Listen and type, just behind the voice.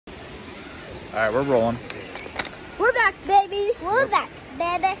All right, we're rolling. We're back, baby. We're back,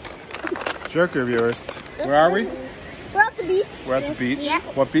 baby. Jerky reviewers. Where are we? We're at the beach. We're at the beach. Yeah.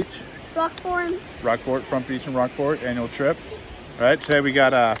 What beach? Rockport. Rockport, front beach in Rockport, annual trip. All right, today we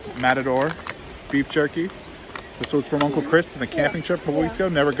got Matador beef jerky. This was from Uncle Chris in the camping trip a couple weeks ago.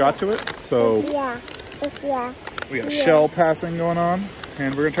 Never got to it, so we got a shell passing going on,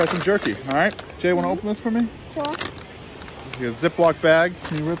 and we're gonna try some jerky. All right, Jay, want to open this for me? Sure. You got a Ziploc bag.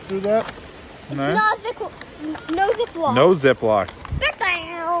 Can you rip through that? Nice. No Ziploc. No Ziploc.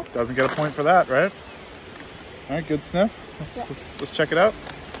 Doesn't get a point for that, right? All right, good sniff. Let's check it out.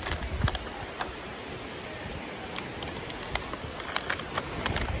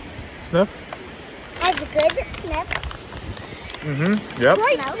 Sniff. That's a good sniff. Mm-hmm. Yep.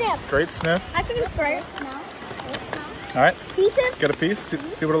 Great sniff. Great sniff. I think it's great smell. All right. Pieces. Get a piece.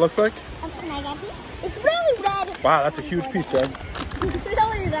 See what it looks like. Can I get a piece? It's really red. Wow, that's a huge piece, Jed. It's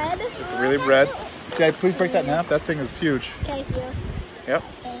really red. It's really red. Jay, please break that in half. That thing is huge. Okay, here. Yep.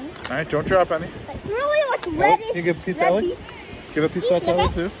 Thanks. All right, don't drop any. It's really like reddish. Can you give a piece to Ellie? Give a piece to Ellie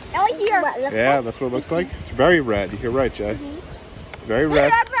too. Ellie, here. Yeah, that's what it looks like. It's very red. You're right, Jay. Very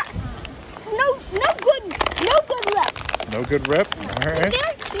red. No good rip. No good rip. All right.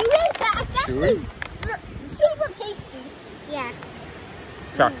 Chewy, but it's actually super tasty. Yeah.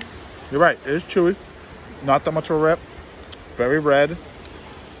 Okay. You're right. It is chewy. Not that much of a rip. Very red.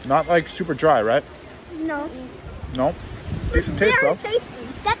 Not like super dry, right? No. No. Decent taste though. Very tasty.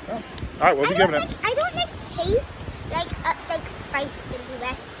 Yeah. All right, what are we giving it? I don't like taste like spice in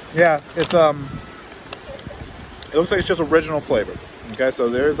it. Yeah, it's it looks like it's just original flavor. Okay, so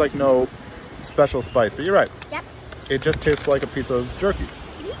there is like no special spice, but you're right. Yep. It just tastes like a piece of jerky.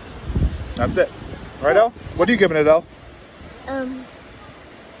 That's it. All right, Elle? What are you giving it, Elle? All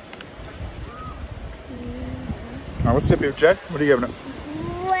right, what's tip here, Jed? What are you giving it?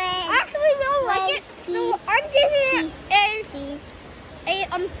 Actually, no, like it. No, I'm giving it a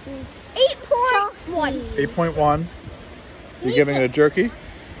 8.1. 8.1. You're giving it a jerky?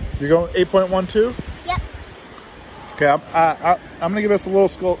 You're going 8.1 too? Yep. Okay, I'm going to give this a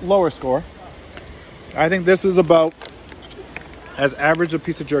little lower score. I think this is about as average a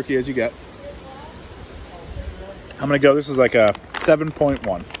piece of jerky as you get. I'm going to go, this is like a 7.1.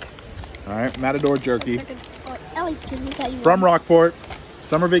 All right, Matador jerky. From Rockport.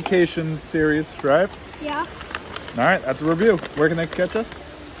 Summer vacation series, right? Yeah. All right, that's a review. Where can they catch us?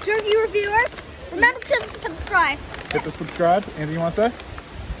 Jerky reviewers, remember to subscribe. Hit the subscribe. Anything you want to say?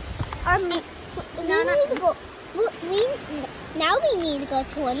 We need to go. Now we need to go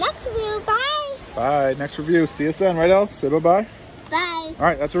to a next review. Bye. Bye. Next review. See us then, right, Elle? Say bye-bye. Bye. All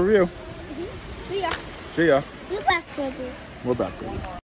right, that's a review. See ya. See ya. We're back, baby. We're back, baby.